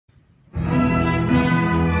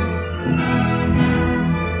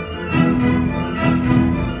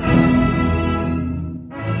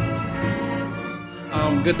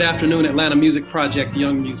Good afternoon, Atlanta Music Project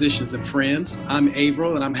young musicians and friends. I'm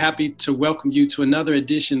Averill, and I'm happy to welcome you to another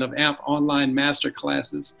edition of AMP Online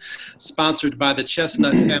Masterclasses, sponsored by the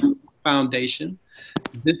Chestnut Family Foundation.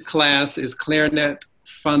 This class is Clarinet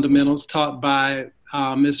Fundamentals, taught by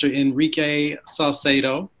Mr. Enrique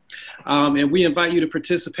Salcedo. And we invite you to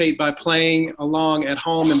participate by playing along at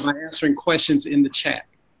home and by answering questions in the chat.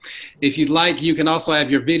 If you'd like, you can also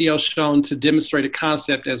have your video shown to demonstrate a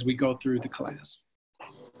concept as we go through the class.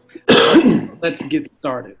 Let's get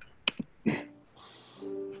started.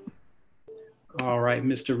 All right,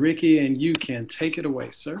 Mr. Ricky, and you can take it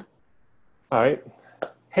away, sir. All right.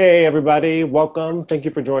 Hey, everybody. Welcome. Thank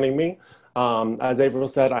you for joining me. As Averill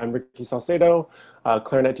said, I'm Ricky Salcedo,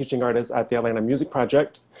 clarinet teaching artist at the Atlanta Music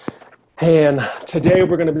Project. And today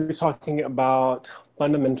we're going to be talking about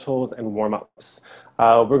fundamentals and warm-ups.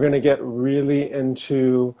 We're going to get really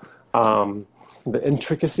into the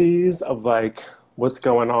intricacies of like what's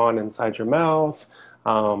going on inside your mouth,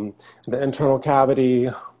 the internal cavity,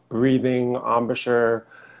 breathing, embouchure,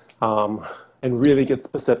 and really get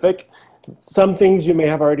specific. Some things you may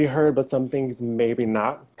have already heard, but some things maybe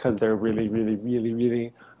not, because they're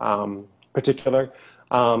really particular.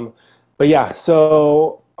 But yeah,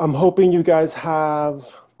 so I'm hoping you guys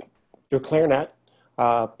have your clarinet,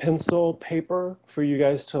 pencil, paper for you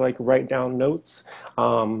guys to like write down notes.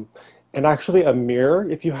 And actually a mirror,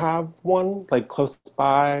 if you have one, like close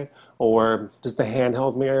by, or just a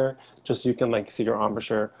handheld mirror, just so you can like see your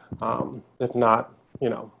embouchure. If not, you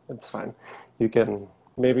know, it's fine. You can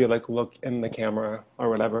maybe like look in the camera or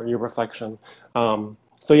whatever, your reflection. So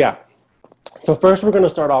yeah, so first we're gonna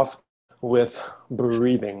start off with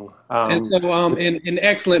breathing. And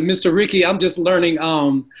excellent, Mr. Ricky, I'm just learning,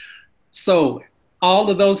 so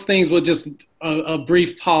all of those things will just a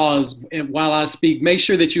brief pause while I speak. Make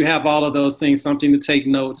sure that you have all of those things, something to take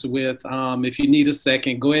notes with. If you need a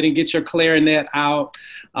second, go ahead and get your clarinet out,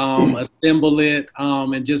 assemble it,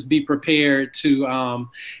 and just be prepared to,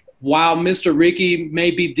 while Mr. Ricky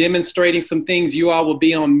may be demonstrating some things, you all will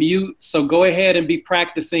be on mute. So go ahead and be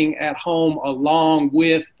practicing at home along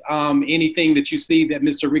with anything that you see that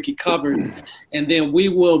Mr. Ricky covered. And then we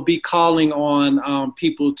will be calling on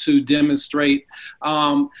people to demonstrate.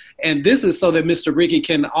 And this is so that Mr. Ricky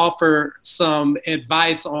can offer some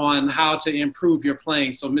advice on how to improve your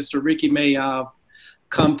playing. So Mr. Ricky may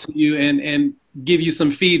come to you and give you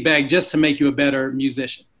some feedback just to make you a better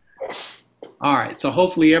musician. All right, so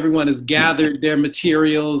hopefully everyone has gathered their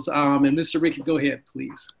materials. And Mr. Ricky, go ahead,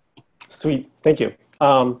 please. Sweet, thank you.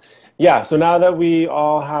 Yeah, so now that we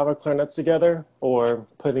all have our clarinets together, or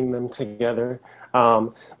putting them together,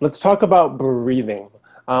 let's talk about breathing.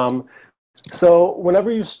 So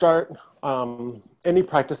whenever you start any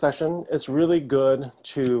practice session, it's really good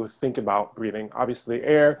to think about breathing. Obviously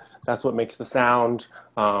air, that's what makes the sound.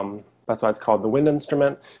 That's why it's called the wind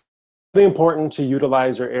instrument. It's really important to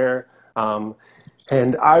utilize your air.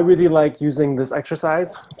 And I really like using this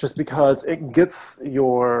exercise just because it gets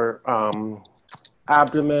your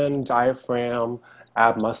abdomen, diaphragm,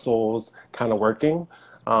 ab muscles kind of working.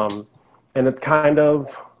 And it's kind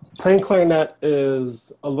of, playing clarinet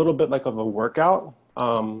is a little bit like of a workout.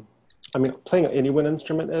 I mean, playing any wind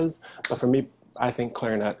instrument is, but for me, I think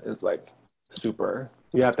clarinet is like super.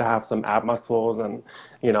 You have to have some ab muscles and,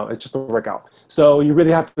 you know, it's just a workout. So you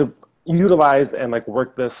really have to utilize and like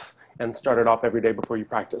work this and start it off every day before you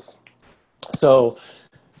practice. So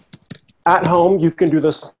at home, you can do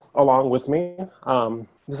this along with me.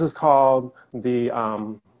 This is called the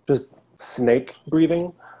just snake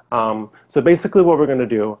breathing. So basically what we're gonna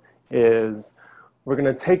do is we're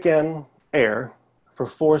gonna take in air for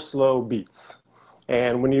 4 slow beats.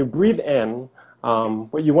 And when you breathe in,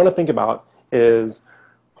 what you wanna think about is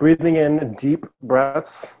breathing in deep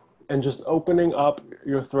breaths and just opening up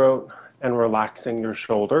your throat and relaxing your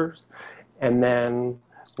shoulders. And then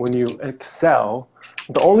when you exhale,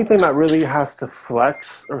 the only thing that really has to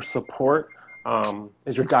flex or support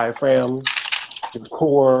is your diaphragm, your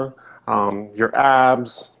core, your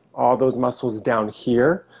abs, all those muscles down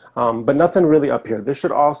here, but nothing really up here. This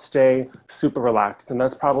should all stay super relaxed. And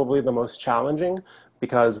that's probably the most challenging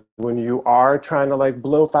because when you are trying to like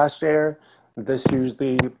blow fast air, this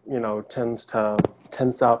usually, you know, tends to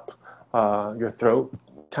tense up your throat,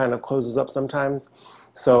 kind of closes up sometimes.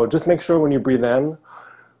 So just make sure when you breathe in,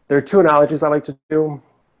 there are 2 analogies I like to do.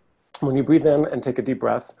 When you breathe in and take a deep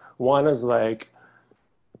breath, one is like,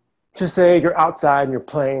 just say you're outside and you're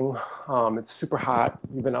playing, it's super hot,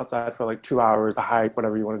 you've been outside for like 2 hours, a hike,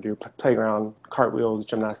 whatever you want to do, playground, cartwheels,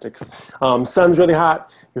 gymnastics. Sun's really hot,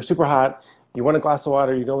 you're super hot, you want a glass of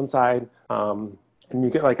water, you go inside, and you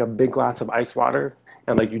get like a big glass of ice water,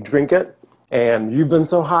 and like you drink it, and you've been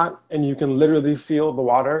so hot and you can literally feel the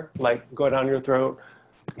water like go down your throat,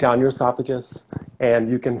 down your esophagus, and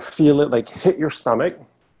you can feel it like hit your stomach.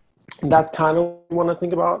 And that's kind of what you want to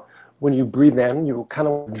think about. When you breathe in, you kind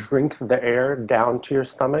of drink the air down to your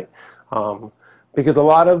stomach. Because a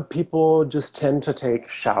lot of people just tend to take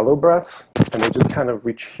shallow breaths and they just kind of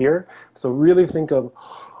reach here. So really think of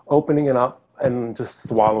opening it up and just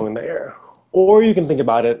swallowing the air. Or you can think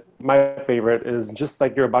about it, my favorite is just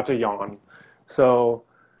like you're about to yawn. So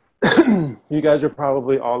you guys are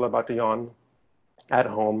probably all about to yawn at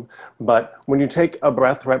home, but when you take a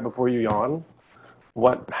breath right before you yawn,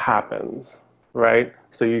 what happens, right?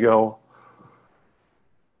 So you go,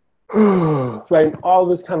 right? All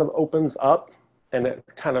this kind of opens up and it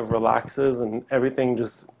kind of relaxes and everything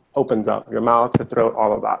just opens up, your mouth, your throat,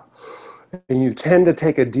 all of that. And you tend to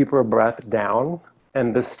take a deeper breath down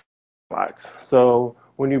and this relax. So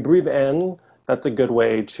when you breathe in, that's a good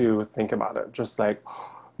way to think about it. Just like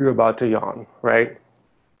you're about to yawn, right?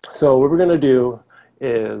 So what we're gonna do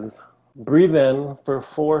is breathe in for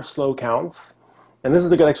 4 slow counts. And this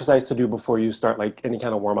is a good exercise to do before you start like any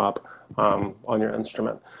kind of warm up on your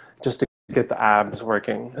instrument, just to get the abs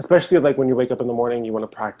working. Especially like when you wake up in the morning, you want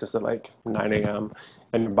to practice at like 9 a.m.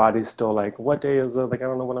 and your body's still like, what day is it? Like, I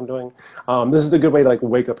don't know what I'm doing. This is a good way to like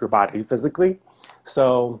wake up your body physically.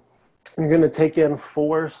 So you're going to take in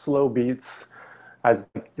 4 slow beats as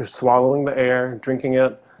you're swallowing the air, drinking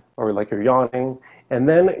it, or like you're yawning. And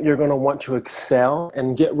then you're going to want to exhale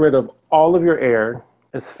and get rid of all of your air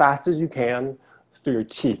as fast as you can through your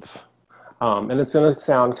teeth. And it's going to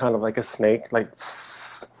sound kind of like a snake, like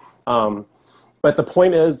but the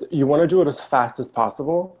point is you want to do it as fast as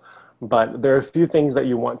possible, but there are a few things that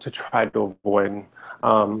you want to try to avoid.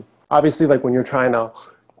 Obviously, like when you're trying to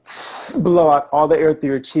blow out all the air through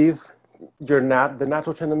your teeth, the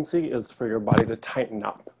natural tendency is for your body to tighten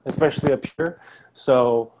up, especially up here.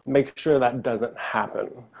 So make sure that doesn't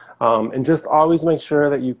happen. And just always make sure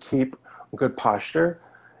that you keep good posture.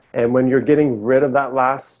 And when you're getting rid of that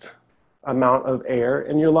last amount of air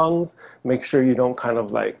in your lungs, make sure you don't kind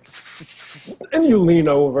of like, and you lean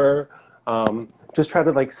over. Just try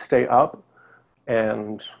to like stay up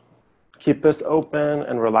and keep this open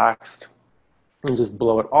and relaxed and just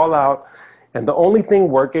blow it all out. And the only thing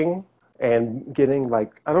working and getting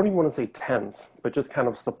like, I don't even want to say tense, but just kind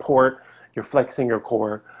of support, you're flexing your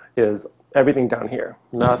core, is everything down here,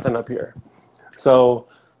 nothing up here. So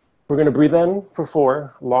we're going to breathe in for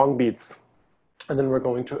 4 long beats, and then we're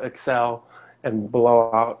going to exhale and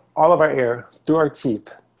blow out all of our air through our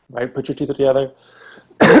teeth, right? Put your teeth together,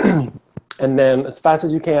 and then as fast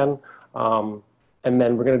as you can, and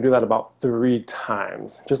then we're going to do that about 3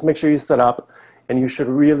 times. Just make sure you sit up, and you should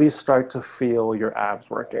really start to feel your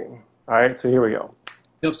abs working. All right, so here we go.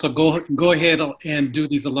 Yep, so go ahead and do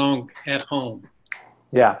these along at home.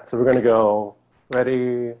 Yeah, so we're going to go,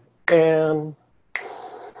 ready, and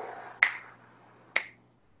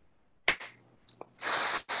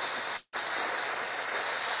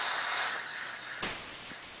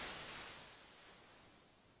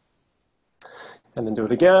then do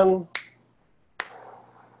it again.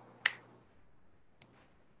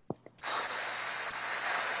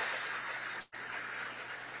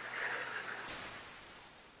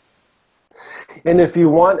 And if you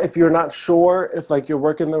want, if you're not sure, if like you're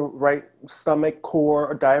working the right stomach, core,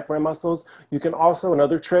 or diaphragm muscles, you can also,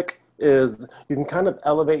 another trick is you can kind of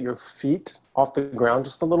elevate your feet off the ground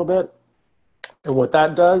just a little bit. And what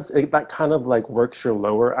that does, that kind of like works your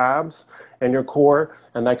lower abs and your core,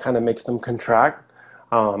 and that kind of makes them contract.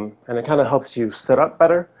 And it kind of helps you sit up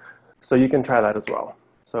better. So you can try that as well.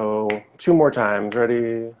 So 2 more times,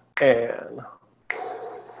 ready, and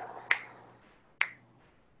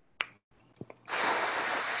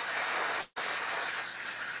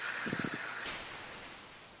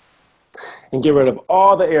get rid of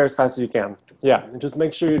all the air as fast as you can. Yeah, and just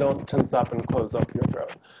make sure you don't tense up and close up your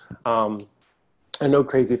throat. And no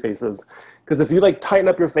crazy faces. Because if you like tighten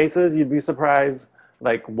up your faces, you'd be surprised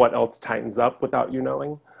like what else tightens up without you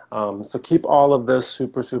knowing. So keep all of this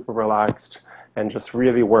super, super relaxed and just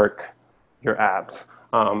really work your abs.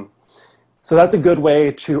 So that's a good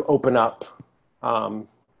way to open up,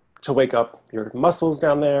 to wake up your muscles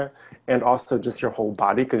down there and also just your whole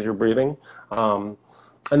body because you're breathing.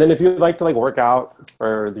 And then if you like to like work out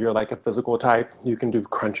or you're like a physical type, you can do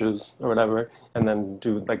crunches or whatever, and then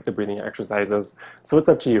do like the breathing exercises. So it's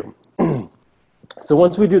up to you. So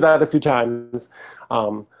once we do that a few times,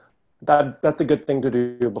 that's a good thing to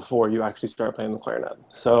do before you actually start playing the clarinet.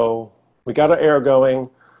 So we got our air going,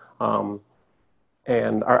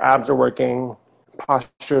 and our abs are working,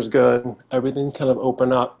 posture's good, everything's kind of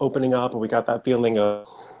opening up, and we got that feeling of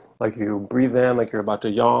like you breathe in, like you're about to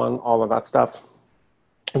yawn, all of that stuff.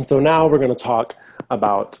 And so now we're going to talk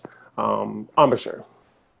about embouchure.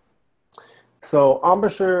 So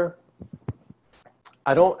embouchure,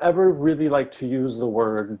 I don't ever really like to use the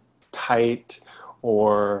word tight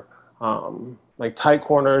or like tight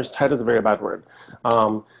corners. Tight is a very bad word.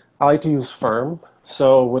 I like to use firm.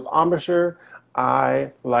 So with embouchure,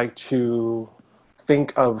 I like to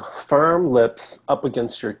think of firm lips up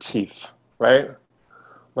against your teeth, right?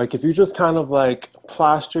 Like if you just kind of like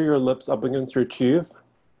plaster your lips up against your teeth,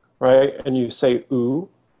 right? And you say ooh,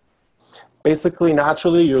 basically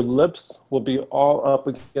naturally your lips will be all up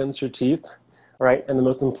against your teeth, right? And the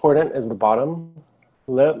most important is the bottom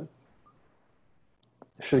lip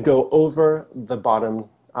should go over the bottom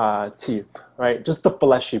teeth, right? Just the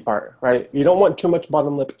fleshy part, right? You don't want too much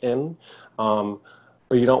bottom lip in, but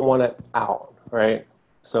you don't want it out, right?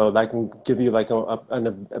 So that can give you like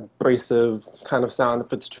an abrasive kind of sound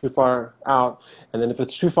if it's too far out. And then if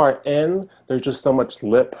it's too far in, there's just so much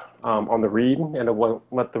lip on the reed and it won't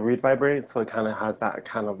let the reed vibrate. So it kind of has that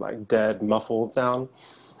kind of like dead, muffled sound.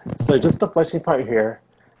 So just the fleshy part here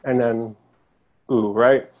and then ooh,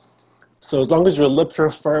 right? So as long as your lips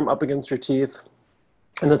are firm up against your teeth,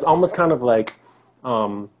 and it's almost kind of like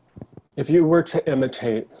if you were to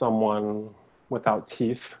imitate someone without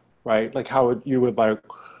teeth, right? Like how you would like,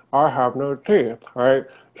 I have no teeth, right?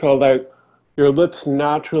 So like your lips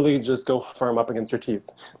naturally just go firm up against your teeth.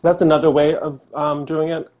 That's another way of doing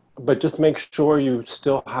it, but just make sure you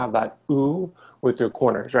still have that ooh with your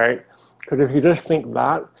corners, right? Because if you just think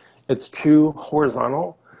that, it's too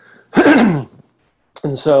horizontal. And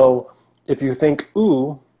so if you think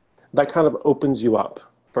ooh, that kind of opens you up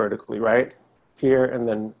vertically, right? Here and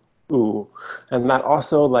then ooh. And that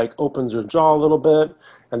also like opens your jaw a little bit,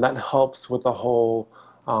 and that helps with the whole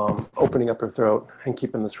opening up your throat and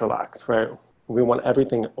keeping this relaxed, right? We want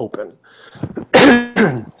everything open.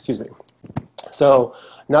 Excuse me. So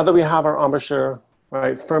now that we have our embouchure,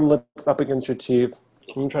 right, firm lips up against your teeth,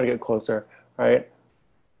 I'm gonna try to get closer, right?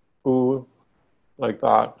 Ooh, like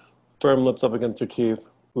that. Firm lips up against your teeth,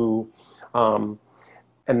 ooh. And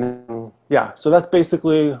then, yeah, so that's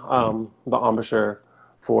basically the embouchure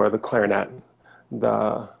for the clarinet,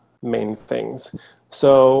 the main things.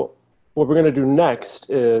 So what we're going to do next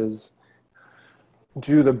is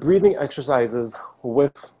do the breathing exercises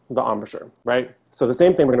with the embouchure, right? So the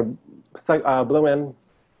same thing, we're going to blow in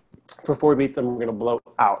for 4 beats and we're going to blow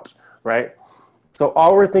out, right? So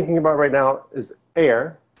all we're thinking about right now is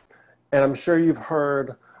air. And I'm sure you've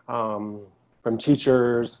heard from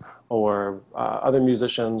teachers or other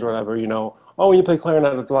musicians or whatever, you know, oh, when you play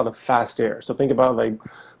clarinet, it's a lot of fast air. So think about like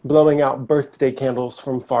blowing out birthday candles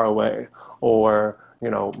from far away, or, you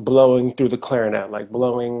know, blowing through the clarinet, like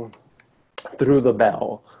blowing through the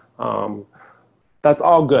bell. That's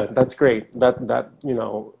all good. That's great. That, you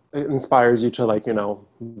know, it inspires you to like, you know,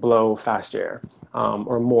 blow fast air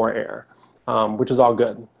or more air, which is all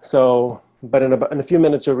good. So, but in a few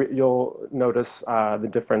minutes, you'll notice the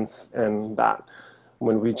difference in that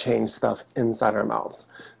when we change stuff inside our mouths.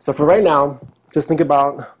 So for right now, just think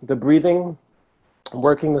about the breathing,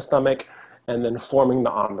 working the stomach, and then forming the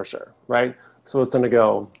embouchure, right? So it's gonna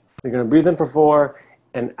go, you're gonna breathe in for 4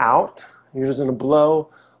 and out. You're just gonna blow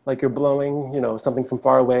like you're blowing, you know, something from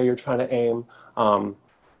far away, you're trying to aim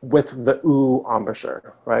with the ooh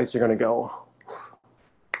embouchure, right? So you're gonna go,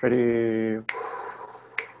 ready,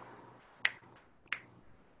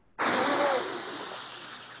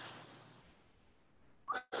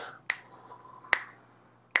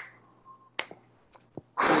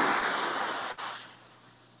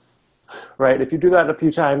 right? If you do that a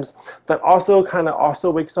few times, that also kind of also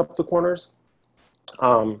wakes up the corners,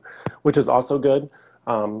 which is also good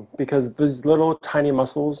because these little tiny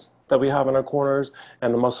muscles that we have in our corners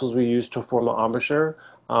and the muscles we use to form the embouchure,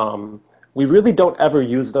 we really don't ever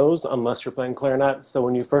use those unless you're playing clarinet. So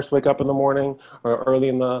when you first wake up in the morning or early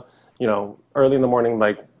in the, you know, early in the morning,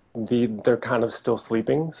 like they're kind of still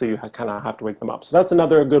sleeping, so you kind of have to wake them up. So that's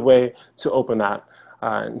another good way to open that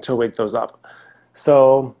and to wake those up.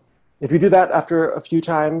 So if you do that after a few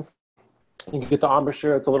times, you can get the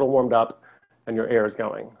embouchure, it's a little warmed up, and your air is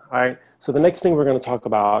going. All right. So the next thing we're going to talk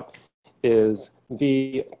about is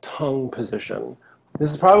the tongue position. This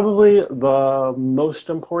is probably the most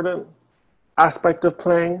important aspect of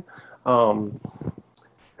playing.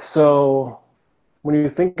 So when you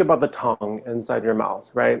think about the tongue inside your mouth,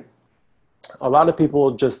 right? A lot of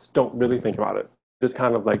people just don't really think about it. Just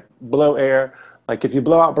kind of like blow air. Like if you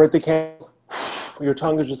blow out birthday candles, your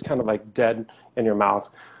tongue is just kind of like dead in your mouth.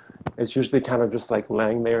 It's usually kind of just like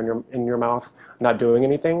laying there in your mouth, not doing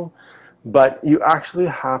anything. But you actually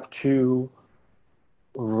have to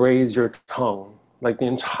raise your tongue, like the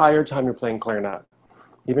entire time you're playing clarinet.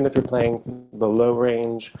 Even if you're playing the low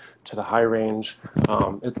range to the high range,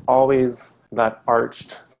 it's always that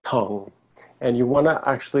arched tongue. And you want to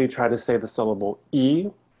actually try to say the syllable E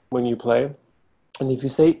when you play. And if you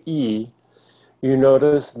say E, you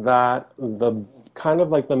notice that the kind of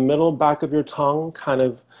like the middle back of your tongue kind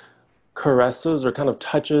of caresses or kind of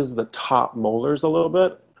touches the top molars a little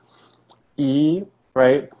bit. E,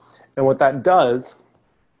 right? And what that does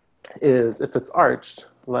is if it's arched,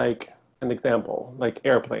 like an example, like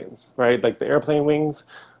airplanes, right? Like the airplane wings,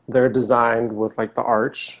 they're designed with like the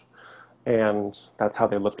arch, and that's how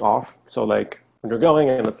they lift off. So like when you're going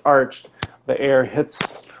and it's arched, the air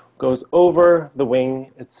goes over the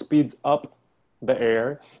wing, it speeds up the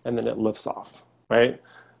air, and then it lifts off, right?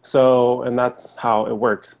 So, and that's how it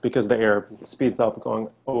works because the air speeds up going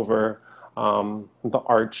over the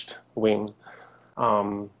arched wing.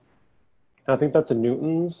 I think that's a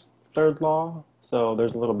Newton's third law. So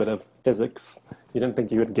there's a little bit of physics you didn't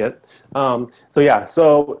think you would get. So yeah,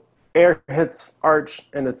 so air hits arch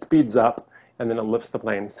and it speeds up and then it lifts the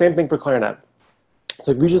plane. Same thing for clarinet.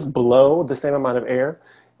 So if you just blow the same amount of air,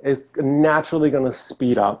 it's naturally going to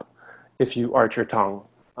speed up if you arch your tongue.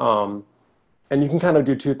 And you can kind of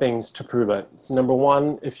do two things to prove it. So number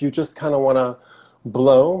one, if you just kind of want to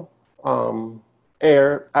blow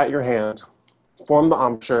air at your hand, form the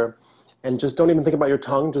embouchure, and just don't even think about your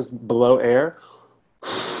tongue, just blow air.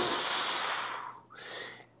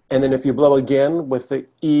 And then if you blow again with the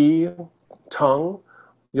E tongue,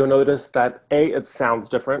 you'll notice that it sounds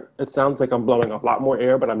different. It sounds like I'm blowing a lot more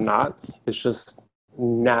air, but I'm not. It's just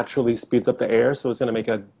naturally speeds up the air, so it's going to make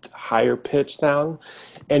a higher pitch sound.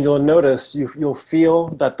 And you'll notice, you'll feel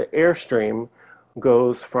that the airstream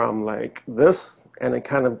goes from like this, and it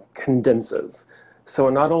kind of condenses. So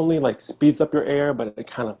it not only like speeds up your air, but it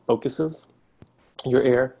kind of focuses your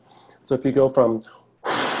air. So if you go from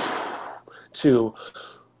to,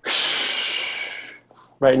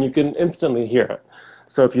 right, and you can instantly hear it.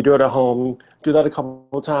 So if you do it at home, do that a couple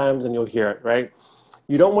of times and you'll hear it, right?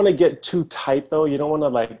 You don't want to get too tight though. You don't want to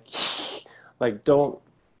like don't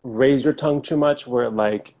raise your tongue too much where it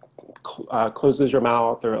like closes your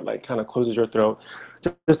mouth or it like kind of closes your throat.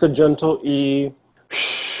 Just a gentle E,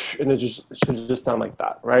 and it should just sound like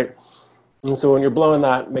that, right? And so when you're blowing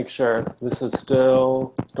that, make sure this is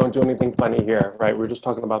still, don't do anything funny here, right? We're just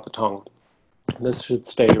talking about the tongue. This should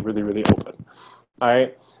stay really, really open, all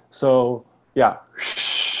right? So yeah.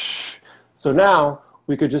 So now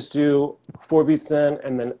we could just do 4 beats in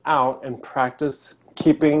and then out and practice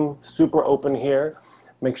keeping super open here.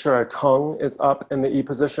 Make sure our tongue is up in the E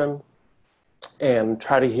position and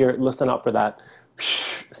try to listen up for that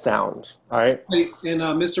sound, all right? And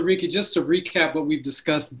Mr. Ricky, just to recap what we've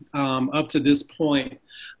discussed up to this point,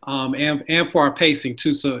 and for our pacing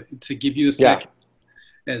too, so to give you a second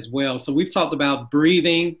as well. So we've talked about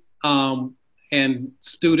breathing, and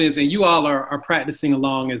students, and you all are practicing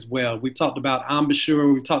along as well. We've talked about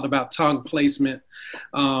embouchure, we've talked about tongue placement.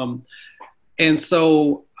 And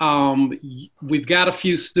so we've got a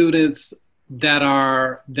few students that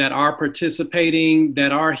are participating,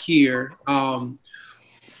 that are here.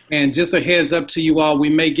 And just a heads up to you all, we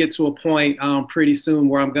may get to a point pretty soon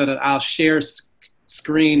where I'll share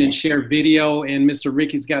screen and share video, and Mr.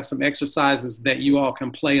 Ricky's got some exercises that you all can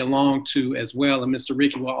play along to as well, and Mr.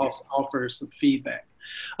 Ricky will also offer some feedback.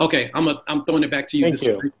 Okay, I'm throwing it back to you. Thank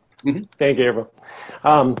you. Mm-hmm. Thank you,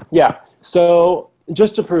 everyone. Yeah, so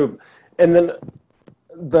just to prove, and then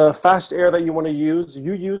the fast air that you want to use,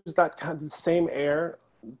 you use that kind of same air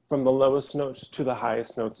from the lowest notes to the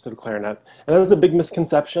highest notes to the clarinet. And that's a big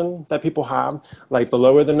misconception that people have. Like the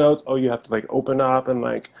lower the notes, oh, you have to like open up and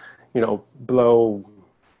like, you know, blow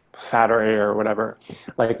fatter air or whatever.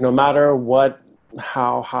 Like no matter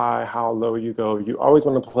how high, how low you go, you always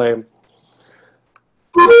want to play.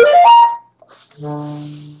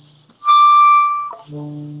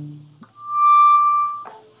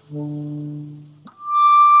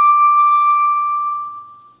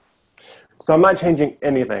 So I'm not changing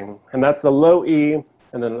anything, and that's the low E,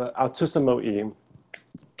 and then altissimo E. And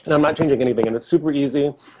I'm not changing anything, and it's super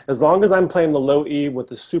easy. As long as I'm playing the low E with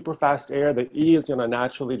the super fast air, the E is gonna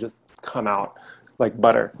naturally just come out like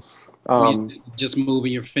butter. Just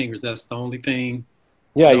moving your fingers, that's the only thing.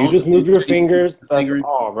 Yeah, you just move your fingers, that's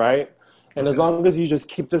all, right? And as long as you just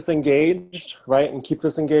keep this engaged, right, and keep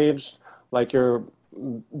this engaged, like the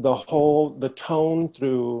tone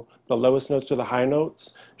through the lowest notes to the high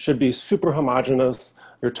notes should be super homogeneous.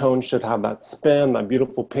 Your tone should have that spin, that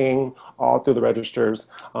beautiful ping all through the registers,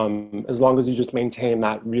 as long as you just maintain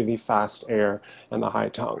that really fast air and the high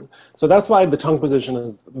tongue. So that's why the tongue position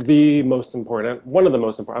is the most important, one of the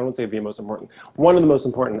most important, I won't say the most important, one of the most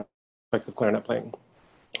important aspects of clarinet playing.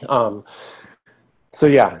 So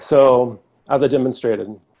yeah, so as I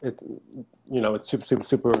demonstrated, it's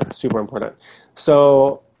super important.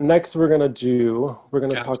 So next we're gonna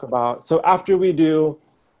talk about, so after we do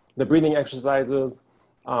the breathing exercises,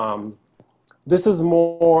 this is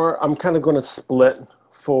more, I'm kind of gonna split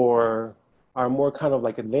for our more kind of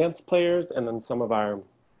like advanced players, and then some of our,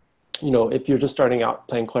 if you're just starting out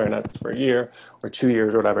playing clarinets for a year or 2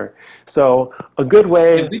 years or whatever. So a good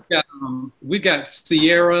way. And we got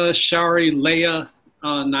Sierra, Shari, Leah,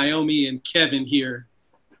 Naomi, and Kevin here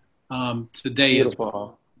today. Beautiful. As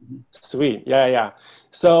well. Sweet. Yeah.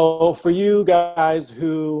 So for you guys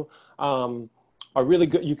who are really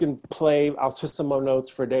good, you can play altissimo notes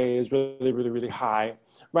for days, really high,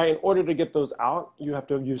 right? In order to get those out, you have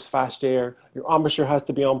to use fast air. Your embouchure has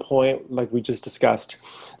to be on point, like we just discussed.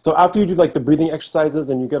 So after you do like the breathing exercises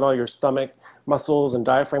and you get all your stomach muscles and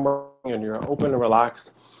diaphragm working and you're open and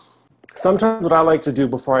relaxed, sometimes what I like to do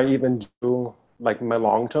before I even do like my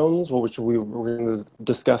long tones, which we're going to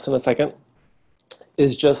discuss in a second,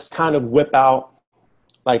 is just kind of whip out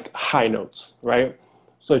like high notes, right?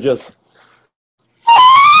 So just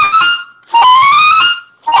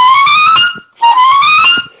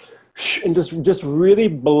and just really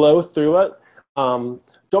blow through it.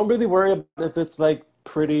 Don't really worry about if it's like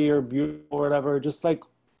pretty or beautiful or whatever. Just like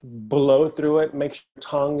blow through it. Make sure your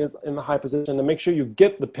tongue is in the high position, and make sure you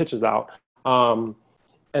get the pitches out. And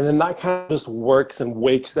then that kind of just works and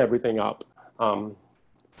wakes everything up. And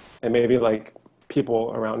maybe like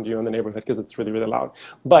people around you in the neighborhood, because it's really loud.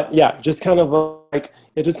 But yeah, just kind of like,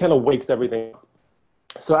 it just kind of wakes everything up.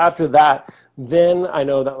 So after that, then I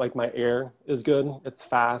know that like my air is good. It's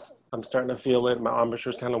fast. I'm starting to feel it. My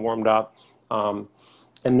embouchure's kind of warmed up. And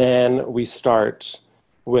then we start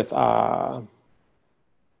with long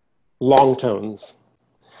tones.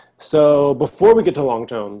 So before we get to long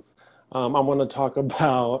tones, I want to talk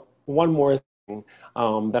about one more thing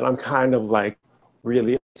that I'm kind of like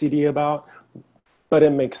really OCD about, but it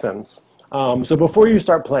makes sense. So before you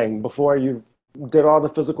start playing, before you did all the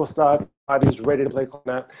physical stuff, body's ready to play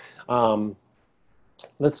clarinet,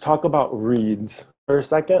 let's talk about reeds for a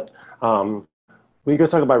second. We could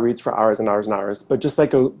talk about reeds for hours and hours and hours, but just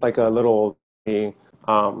like a little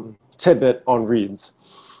tidbit on reeds.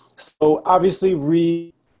 So obviously, the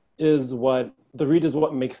reed is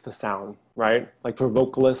what makes the sound, right? Like for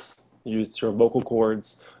vocalists, you use your vocal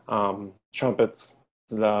cords, trumpets,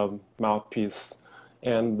 the mouthpiece,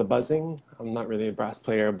 and the buzzing. I'm not really a brass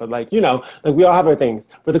player, but like we all have our things.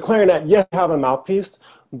 For the clarinet, yes, you have a mouthpiece,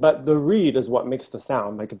 but the reed is what makes the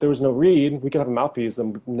sound. Like if there was no reed, we could have a mouthpiece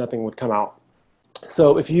and nothing would come out.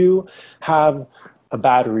 So if you have a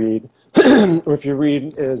bad reed, or if your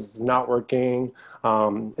reed is not working,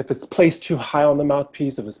 if it's placed too high on the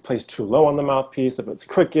mouthpiece, if it's placed too low on the mouthpiece, if it's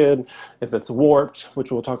crooked, if it's warped,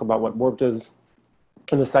 which we'll talk about what warped is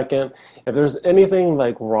in a second. If there's anything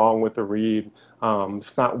like wrong with the reed,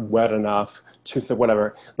 it's not wet enough, too thick,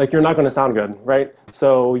 whatever, like you're not going to sound good, right?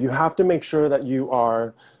 So you have to make sure that you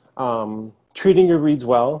are treating your reeds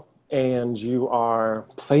well and you are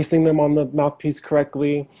placing them on the mouthpiece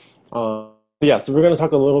correctly. Yeah, so we're going to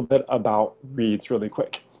talk a little bit about reeds really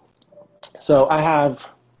quick. So I'm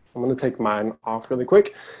going to take mine off really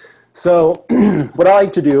quick. So what I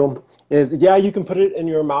like to do is, yeah, you can put it in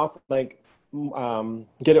your mouth, like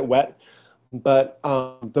get it wet. But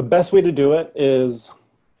the best way to do it is,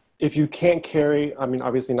 if you can't carry, I mean,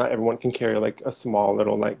 obviously not everyone can carry like a small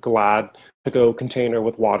little like Glad to-go container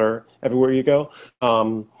with water everywhere you go.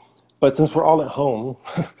 But since we're all at home,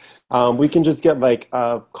 we can just get like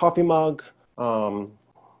a coffee mug, a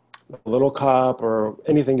little cup, or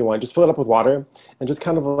anything you want. Just fill it up with water and just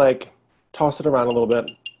kind of like toss it around a little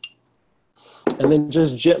bit. And then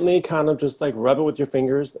just gently kind of just like rub it with your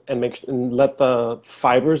fingers and let the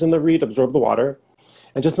fibers in the reed absorb the water,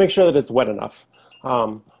 and just make sure that it's wet enough.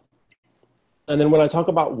 And then when I talk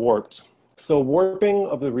about warped, so warping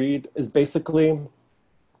of the reed is basically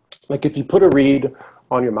like if you put a reed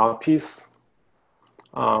on your mouthpiece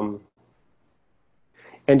and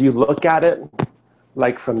you look at it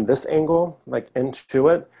like from this angle, like into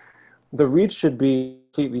it, the reed should be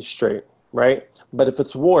completely straight, right? But if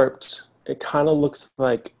it's warped, it kind of looks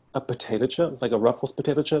like a potato chip, like a Ruffles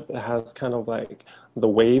potato chip. It has kind of like the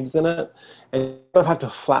waves in it, and you don't have to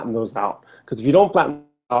flatten those out, because if you don't flatten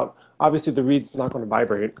out, obviously the reed's not going to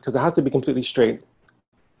vibrate, because it has to be completely straight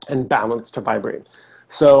and balanced to vibrate.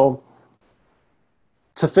 So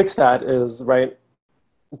to fix that is, right,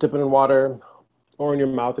 dip it in water or in your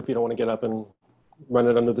mouth if you don't want to get up and run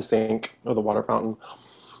it under the sink or the water fountain.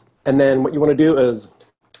 And then what you want to do is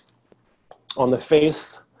on the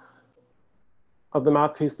face of the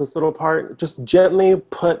mouthpiece, this little part, just gently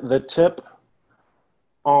put the tip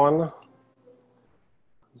on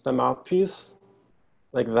the mouthpiece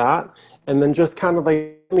like that. And then just kind of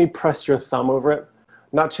like press your thumb over it,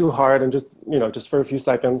 not too hard, and just, you know, just for a few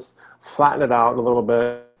seconds, flatten it out a little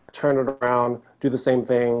bit, turn it around, do the same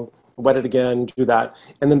thing, wet it again, do that.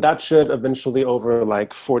 And then that should eventually, over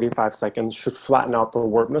like 45 seconds, should flatten out the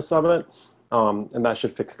warpness of it. And that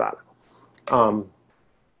should fix that.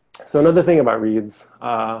 So another thing about reeds,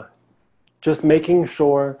 just making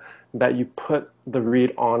sure that you put the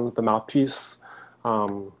reed on the mouthpiece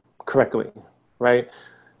correctly, right?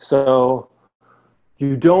 So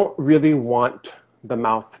you don't really want the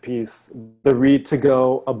mouthpiece, the reed, to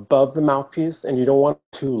go above the mouthpiece, and you don't want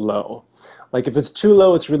it too low. Like if it's too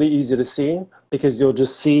low, it's really easy to see because you'll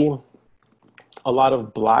just see a lot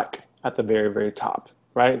of black at the very, very top,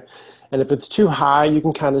 right? And if it's too high, you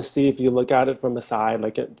can kind of see if you look at it from the side,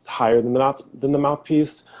 like it's higher than the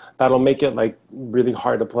mouthpiece. That'll make it like really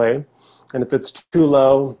hard to play. And if it's too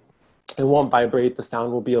low, it won't vibrate. The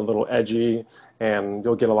sound will be a little edgy, and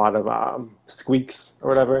you'll get a lot of squeaks or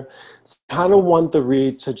whatever. So you kind of want the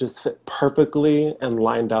reed to just fit perfectly and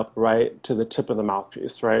lined up right to the tip of the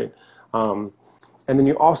mouthpiece, right? And then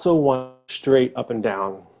you also want straight up and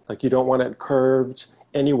down. Like you don't want it curved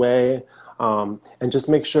anyway. And just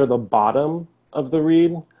make sure the bottom of the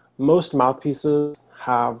reed, most mouthpieces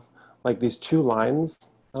have like these two lines.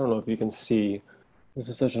 I don't know if you can see, this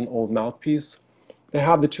is such an old mouthpiece. They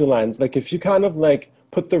have the two lines. Like if you kind of like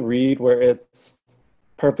put the reed where it's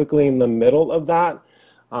perfectly in the middle of that,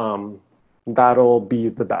 that'll be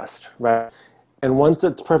the best, right? And once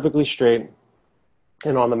it's perfectly straight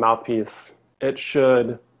and on the mouthpiece, it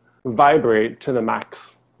should vibrate to the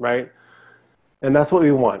max, right? And that's what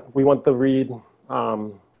we want. We want the reed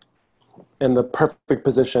in the perfect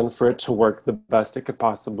position for it to work the best it could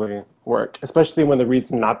possibly work, especially when the reed's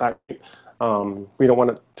not that great. We don't want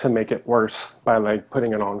it to make it worse by like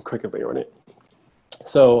putting it on quickly or anything.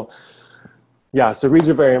 So yeah, so reeds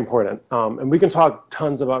are very important. And we can talk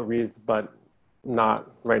tons about reeds, but not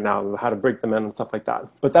right now, how to break them in and stuff like that.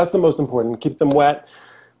 But that's the most important. Keep them wet,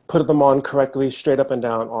 put them on correctly, straight up and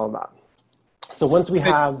down, all of that. So once we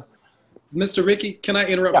have... Mr. Ricky, can I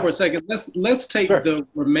interrupt for a second? Let's take the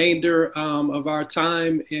remainder of our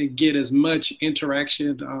time and get as much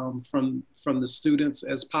interaction from the students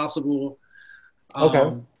as possible.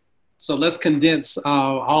 So let's condense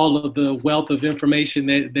all of the wealth of information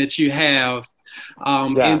that you have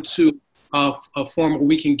into a form where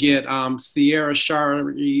we can get Sierra,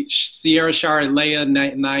 Shari, Leah,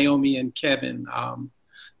 Naomi, and Kevin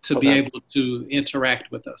to be able to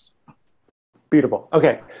interact with us. Beautiful.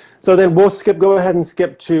 Okay, so then we'll go ahead and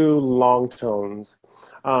skip to long tones.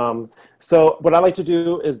 So what I like to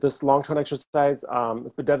do is this long tone exercise.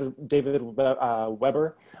 It's by David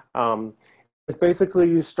Weber. It's basically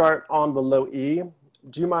you start on the low E.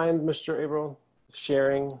 Do you mind, Mr. Averill,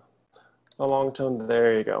 sharing a long tone?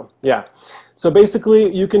 There you go. Yeah. So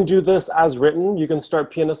basically you can do this as written. You can start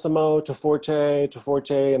pianissimo to forte,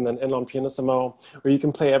 and then end on pianissimo, or you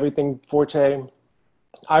can play everything forte.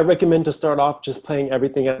 I recommend to start off just playing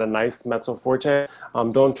everything at a nice mezzo forte.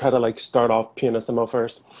 Don't try to like start off pianissimo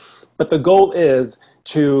first. But the goal is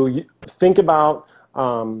to think about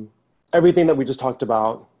everything that we just talked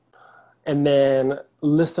about, and then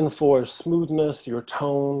listen for smoothness, your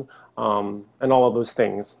tone, and all of those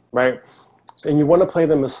things, right? And you want to play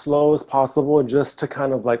them as slow as possible just to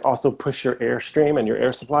kind of like also push your airstream and your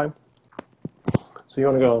air supply. So you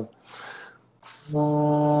want to go...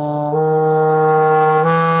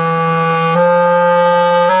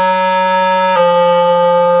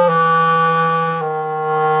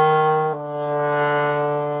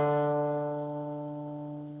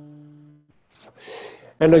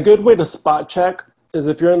 And a good way to spot check is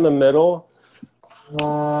if you're in the middle,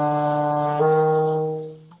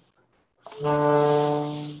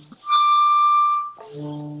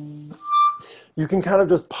 you can kind of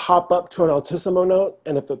just pop up to an altissimo note,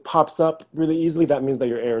 and if it pops up really easily, that means that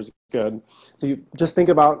your air is good. So you just think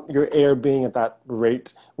about your air being at that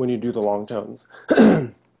rate when you do the long tones.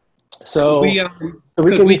 So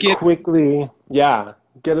we can quickly,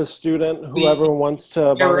 get a student, whoever wants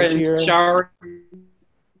to volunteer.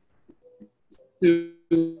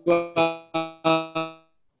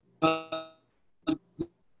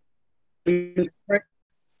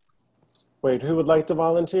 Wait, who would like to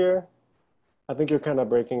volunteer? I think you're kind of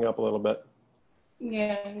breaking up a little bit.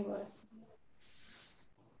 Yeah, he was.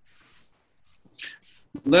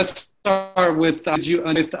 let's start with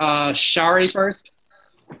Shari first.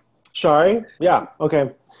 Shari? Yeah,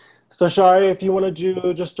 okay. So Shari, if you want to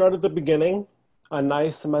do, just start at the beginning, a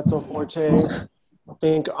nice mezzo forte,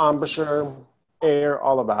 think embouchure, air,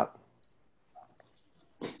 all of that.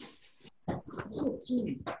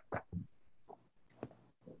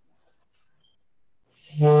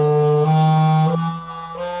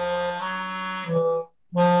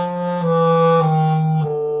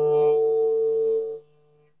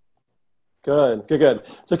 Good, good, good.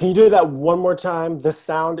 So can you do that one more time? The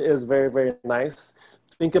sound is very, very nice.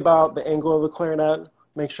 Think about the angle of the clarinet,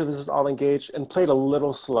 make sure this is all engaged, and play it a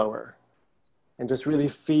little slower. And just really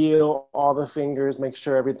feel all the fingers, make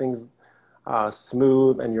sure everything's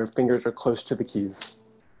smooth and your fingers are close to the keys.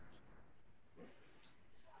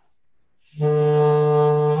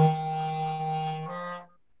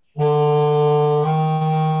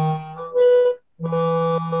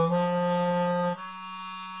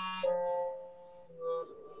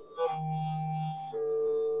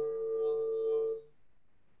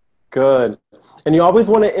 Good. And you always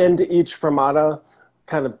want to end each fermata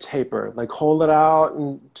kind of taper, like hold it out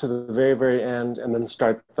and to the very, very end and then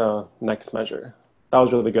start the next measure. That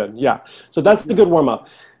was really good. Yeah. So that's the good warm up.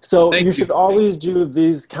 So you should always do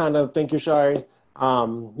these kind of, thank you, Shari.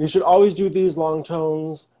 You should always do these long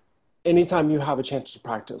tones anytime you have a chance to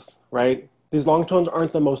practice, right? These long tones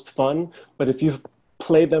aren't the most fun, but if you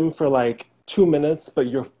play them for like 2 minutes, but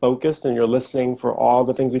you're focused and you're listening for all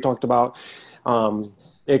the things we talked about,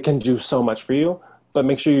 it can do so much for you. But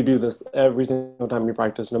make sure you do this every single time you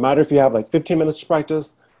practice. No matter if you have like 15 minutes to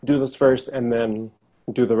practice, do this first and then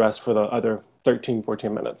do the rest for the other 13,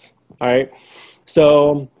 14 minutes. All right.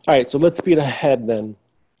 So let's speed ahead then.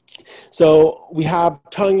 So we have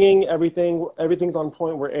tonguing, everything's on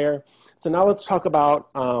point, we're air. So now let's talk about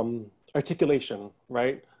articulation,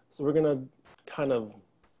 right? So we're gonna kind of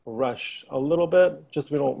rush a little bit, just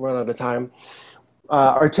so we don't run out of time.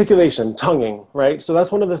 Articulation, tonguing, right? So that's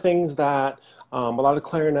one of the things that a lot of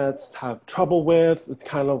clarinets have trouble with. It's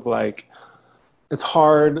kind of like, it's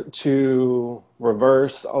hard to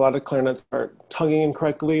reverse. A lot of clarinets are tonguing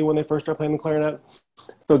incorrectly when they first start playing the clarinet.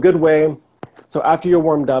 So a good way, so after you're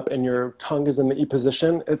warmed up and your tongue is in the E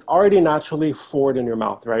position, it's already naturally forward in your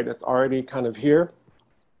mouth, right? It's already kind of here.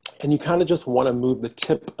 And you kind of just want to move the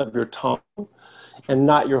tip of your tongue and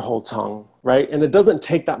not your whole tongue, right? And it doesn't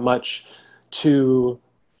take that much to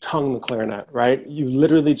tongue the clarinet, right? You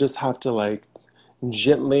literally just have to like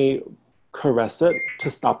gently caress it to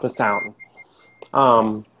stop the sound.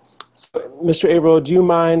 So Mr. Averill, do you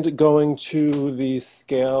mind going to the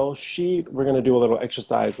scale sheet? We're going to do a little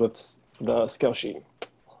exercise with the scale sheet.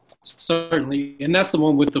 Certainly. And that's the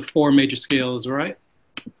one with the 4 major scales, right?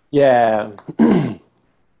 Yeah.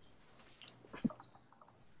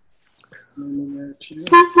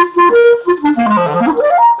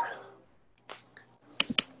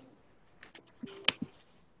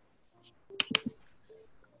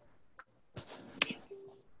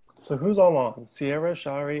 So who's all on? Sierra,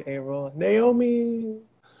 Shari, Averill, Naomi.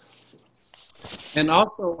 And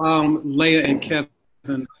also Leah and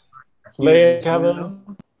Kevin. Leah and Kevin.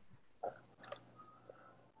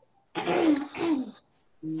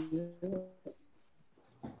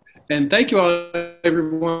 And thank you all,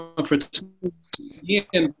 everyone, for tuning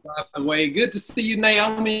in, by the way. Good to see you,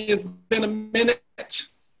 Naomi. It's been a minute.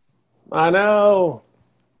 I know.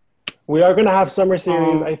 We are going to have summer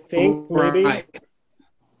series, I think, maybe. Right.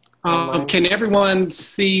 Can everyone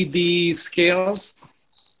see the scales?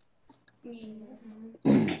 Yes.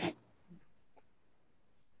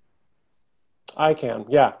 I can,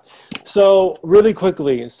 yeah. So really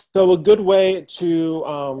quickly, so a good way to...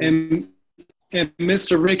 And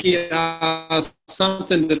Mr. Ricky,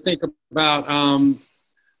 something to think about.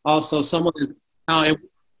 Also, someone...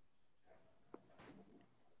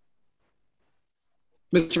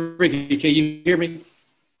 Mr. Ricky, can you hear me?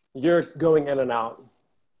 You're going in and out.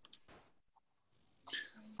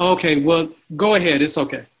 Okay, well, go ahead. It's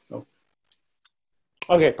okay.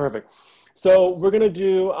 Okay, perfect. So we're going to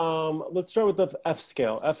do, let's start with the F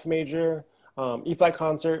scale, F major, E flat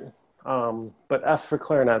concert, but F for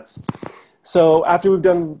clarinets. So after we've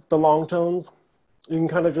done the long tones, you can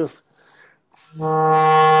kind of just...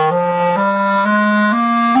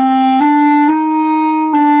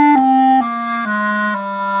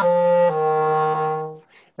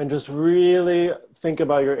 and just really think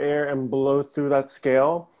about your air and blow through that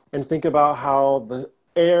scale and think about how the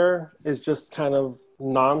air is just kind of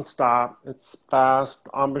nonstop. It's fast,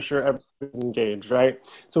 embouchure, everything's engaged, right?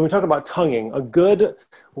 So when we talk about tonguing, a good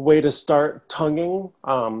way to start tonguing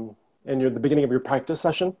in the beginning of your practice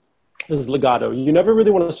session is legato. You never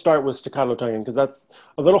really want to start with staccato tonguing because that's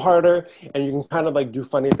a little harder and you can kind of like do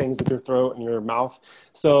funny things with your throat and your mouth.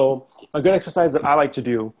 So a good exercise that I like to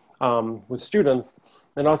do with students,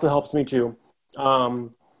 and also helps me too,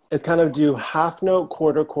 is kind of do half note,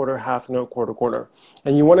 quarter, quarter, half note, quarter, quarter.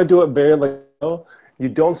 And you want to do it very legato. You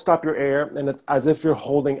don't stop your air, and it's as if you're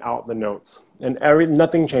holding out the notes, and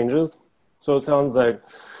nothing changes. So it sounds like,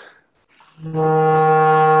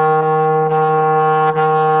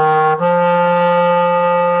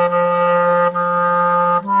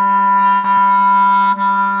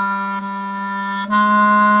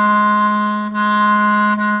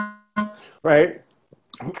 right?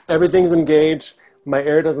 Everything's engaged. My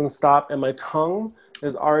air doesn't stop, and my tongue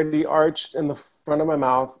is already arched in the front of my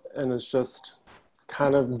mouth, and it's just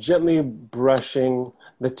kind of gently brushing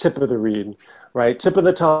the tip of the reed, right? Tip of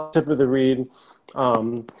the tongue, tip of the reed.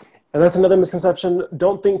 And that's another misconception.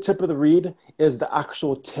 Don't think tip of the reed is the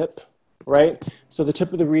actual tip, right? So the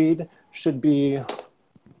tip of the reed should be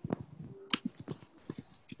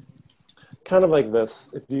kind of like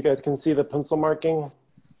this. If you guys can see the pencil marking.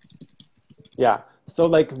 Yeah, so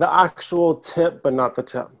like the actual tip, but not the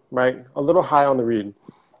tip, right? A little high on the reed.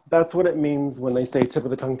 That's what it means when they say tip of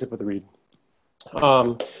the tongue, tip of the reed.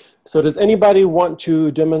 So does anybody want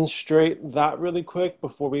to demonstrate that really quick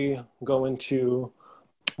before we go into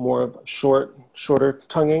more of shorter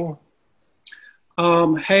tonguing?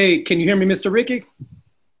 Hey, can you hear me, Mr. Ricky?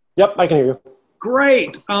 Yep, I can hear you.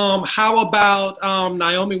 Great. How about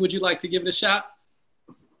Naomi? Would you like to give it a shot?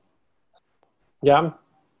 Yeah,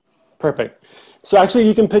 perfect. So actually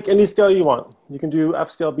you can pick any scale you want. You can do F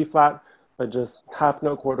scale, B flat, but just half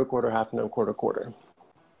note, quarter, quarter, half note, quarter, quarter.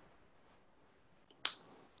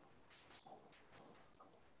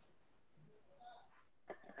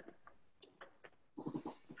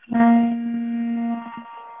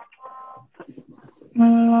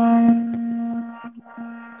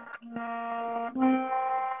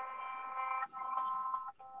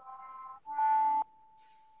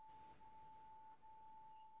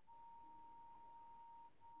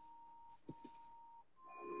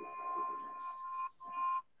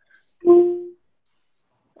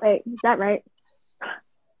 Wait, is that right?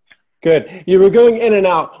 Good. You were going in and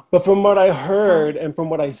out, but from what I heard and from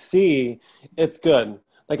what I see, it's good.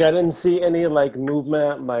 Like I didn't see any like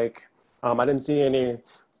movement, like I didn't see any,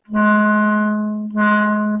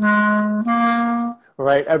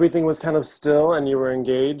 right? Everything was kind of still and you were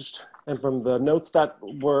engaged. And from the notes that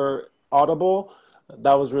were audible,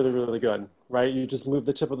 that was really, really good, right? You just move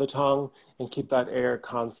the tip of the tongue and keep that air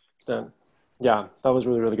constant. Yeah, that was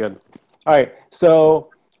really, really good. All right, so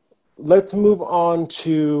let's move on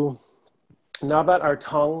to, now that our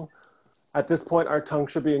tongue, at this point, our tongue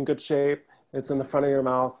should be in good shape. It's in the front of your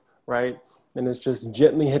mouth, right? And it's just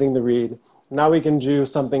gently hitting the reed. Now we can do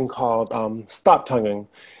something called stop tonguing.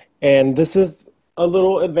 And this is a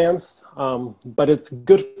little advanced, but it's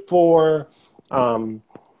good for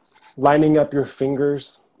lining up your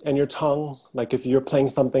fingers and your tongue. Like if you're playing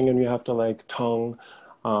something and you have to like tongue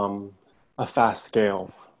a fast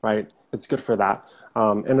scale, right? It's good for that.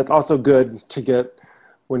 And it's also good to get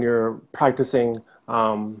when you're practicing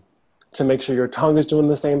to make sure your tongue is doing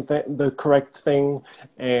the same thing, the correct thing,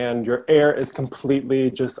 and your air is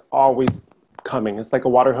completely just always coming. It's like a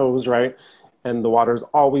water hose, right? And the water's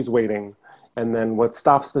always waiting. And then what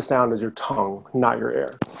stops the sound is your tongue, not your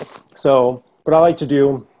air. So what I like to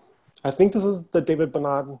do, I think this is the David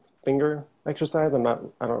Bernard finger exercise. I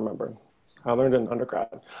don't remember. I learned it in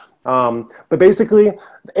undergrad. But basically,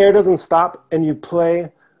 the air doesn't stop and you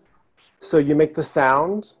play. So you make the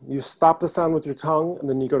sound, you stop the sound with your tongue, and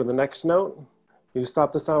then you go to the next note. You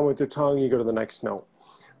stop the sound with your tongue, you go to the next note.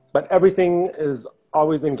 But everything is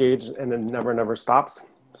always engaged and it never, never stops.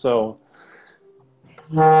 So.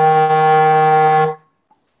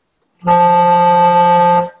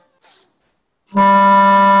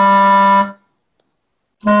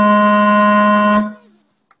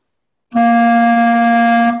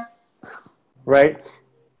 Right?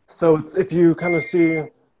 So it's, if you kind of see,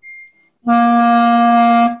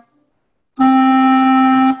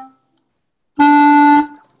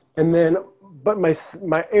 and then, but my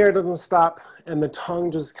air doesn't stop and the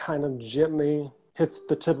tongue just kind of gently hits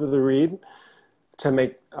the tip of the reed to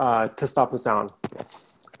make, to stop the sound.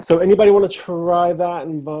 So anybody want to try that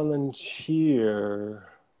and volunteer?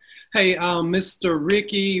 Hey, Mr.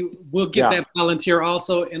 Ricky, we'll get that volunteer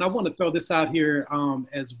also. And I want to throw this out here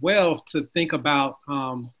as well to think about,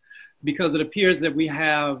 because it appears that we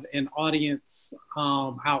have an audience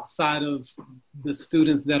outside of the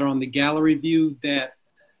students that are on the gallery view that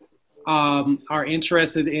are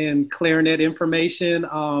interested in clarinet information.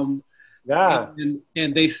 Yeah.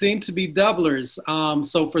 and they seem to be doublers.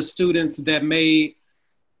 So for students that may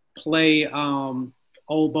play oboe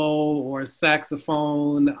or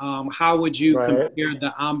saxophone, how would you Right. compare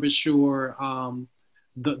the embouchure,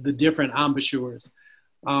 the different embouchures?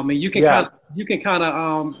 And Yeah. you can kind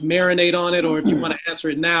of marinate on it, or if you want to answer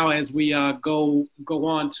it now as we go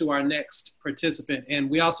on to our next participant. And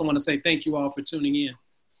we also want to say thank you all for tuning in.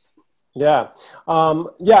 Yeah.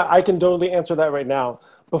 Yeah, I can totally answer that right now.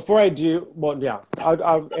 Before I do, well, yeah,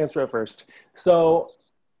 I'll answer it first. So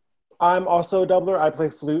I'm also a doubler. I play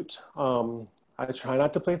flute. I try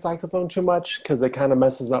not to play saxophone too much because it kind of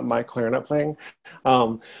messes up my clarinet playing.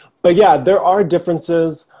 Um, but yeah, there are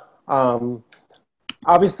differences. Um,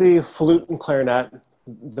 Obviously, flute and clarinet,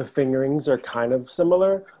 the fingerings are kind of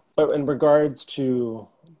similar, but in regards to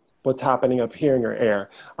what's happening up here in your air,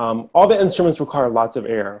 all the instruments require lots of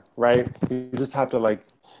air, right? You just have to like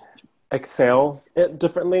exhale it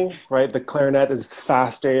differently, right? The clarinet is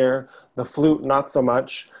fast air, the flute not so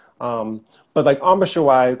much. But like embouchure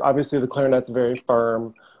wise, obviously the clarinet's very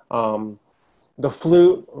firm. Um, the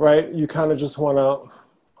flute, right? You kind of just want to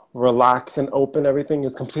relax and open. Everything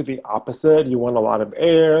is completely opposite. You want a lot of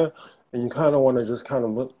air, and you kind of want to just kind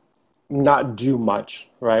of not do much,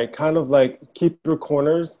 right? Kind of like keep your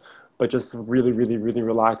corners, but just really, really, really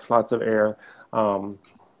relax, lots of air. Um,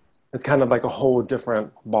 it's kind of like a whole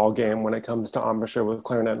different ball game when it comes to embouchure with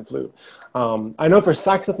clarinet and flute. I know for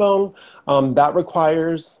saxophone, that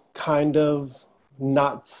requires kind of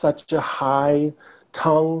not such a high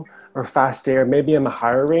tongue or fast air, maybe in the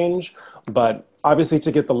higher range, but obviously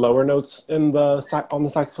to get the lower notes in the on the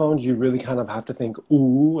saxophones, you really kind of have to think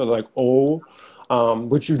ooh or like oh,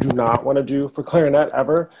 which you do not want to do for clarinet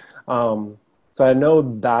ever. So I know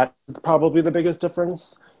that's probably the biggest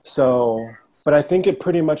difference. So, but I think it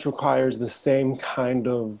pretty much requires the same kind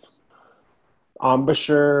of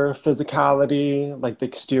embouchure physicality, like the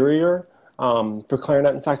exterior, for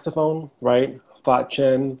clarinet and saxophone, right? Flat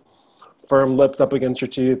chin, firm lips up against your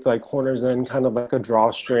teeth, like corners in, kind of like a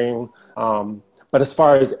drawstring. But as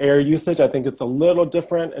far as air usage, I think it's a little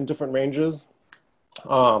different in different ranges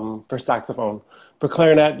for saxophone. For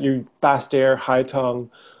clarinet, you fast air, high tongue,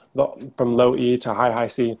 from low E to high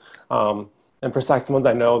C. And for saxophones,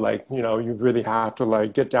 I know like, you know, you really have to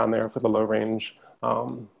like get down there for the low range.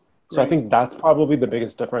 So I Great. think that's probably the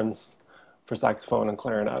biggest difference for saxophone and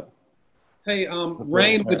clarinet. Hey, The flute and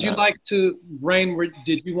Rain, would you clarinet. like to, Rain,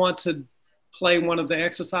 did you want to play one of the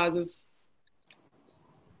exercises?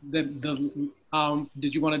 Did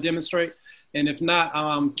you want to demonstrate? And if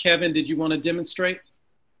not, Kevin, did you want to demonstrate?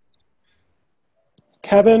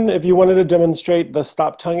 Kevin, if you wanted to demonstrate the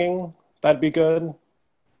stop tonguing, that'd be good.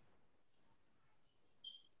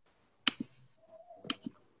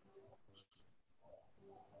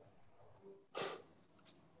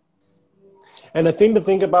 And a thing to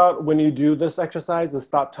think about when you do this exercise, the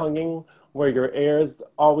stop tonguing, where your air is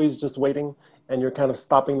always just waiting and you're kind of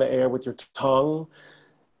stopping the air with your tongue.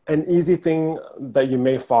 An easy thing that you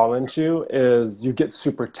may fall into is you get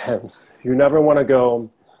super tense. You never want to go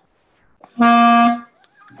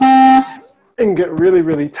and get really,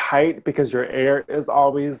 really tight because your air is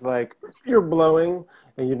always like you're blowing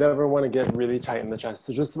and you never want to get really tight in the chest.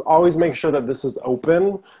 So just always make sure that this is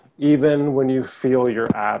open, even when you feel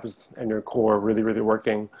your abs and your core really, really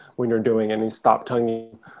working when you're doing any stop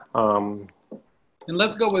tonguing. Um, And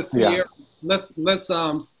let's go with yeah. Sierra. Let's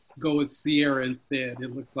go with Sierra instead.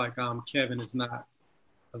 It looks like Kevin is not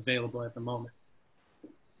available at the moment.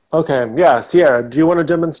 Okay. Yeah. Sierra, do you want to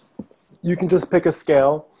demonstrate? You can just pick a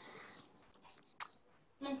scale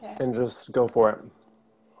Okay. and just go for it.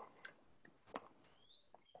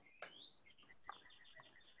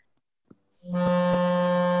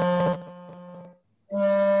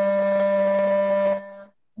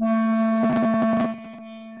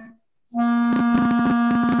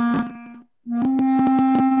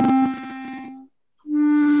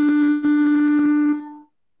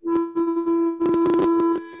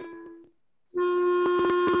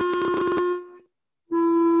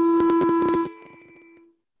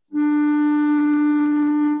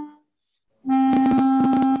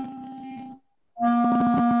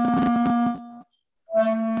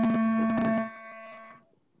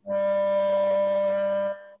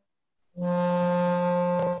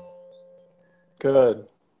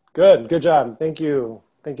 Good, good job. Thank you.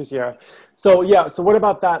 Thank you, Sierra. So yeah, so what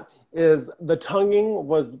about that is the tonguing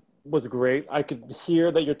was great. I could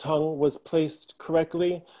hear that your tongue was placed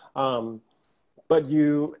correctly, um, but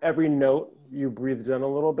you every note you breathed in a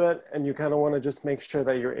little bit, and you kind of want to just make sure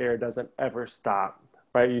that your air doesn't ever stop,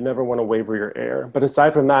 right? You never want to waver your air. But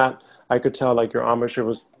aside from that, I could tell like your embouchure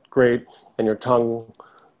was great, and your tongue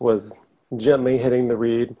was gently hitting the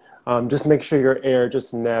reed. Just make sure your air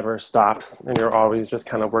just never stops and you're always just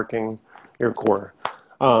kind of working your core.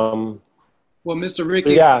 Well, Mr. So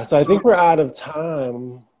Ricky, yeah, so I think we're out of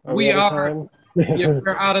time. Are we we out of are. time? Yeah,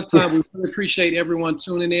 we're out of time. We really appreciate everyone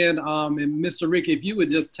tuning in. And Mr. Ricky, if you would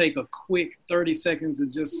just take a quick 30 seconds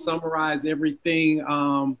and just summarize everything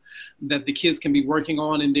that the kids can be working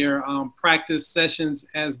on in their practice sessions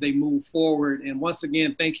as they move forward. And once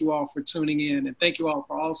again, thank you all for tuning in, and thank you all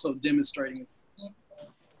for also demonstrating it.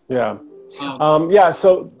 Yeah. Yeah,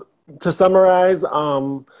 so to summarize,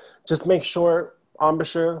 just make sure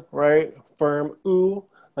embouchure, right? Firm, ooh.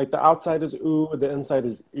 Like the outside is ooh, the inside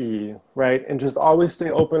is e, right? And just always stay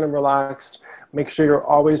open and relaxed. Make sure you're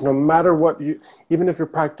always, no matter what even if you're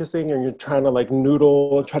practicing and you're trying to like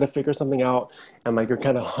noodle, try to figure something out, and like you're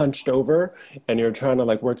kind of hunched over and you're trying to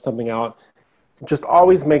like work something out, just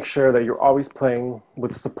always make sure that you're always playing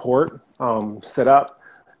with support, sit up,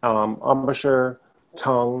 embouchure,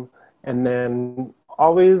 tongue, and then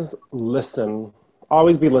always listen,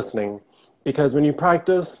 always be listening. Because when you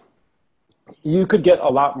practice, you could get a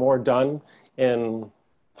lot more done in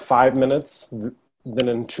 5 minutes than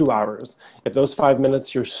in 2 hours. If those 5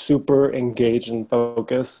 minutes you're super engaged and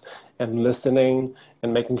focused and listening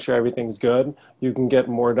and making sure everything's good, you can get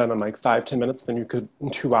more done in like 5-10 minutes than you could in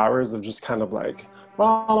 2 hours of just kind of like,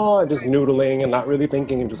 well, just noodling and not really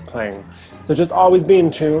thinking and just playing. So just always be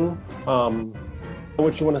in tune,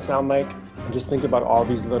 what you want to sound like, and just think about all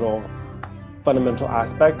these little fundamental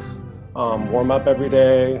aspects. Warm up every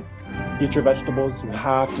day. Eat your vegetables. You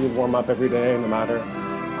have to warm up every day, no matter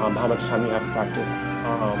how much time you have to practice.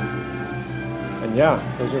 And yeah,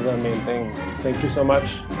 those are the main things. Thank you so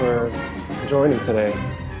much for joining today.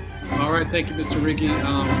 All right. Thank you, Mr. Ricky.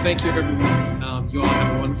 Thank you, everyone. You all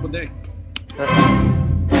have a wonderful day. All right.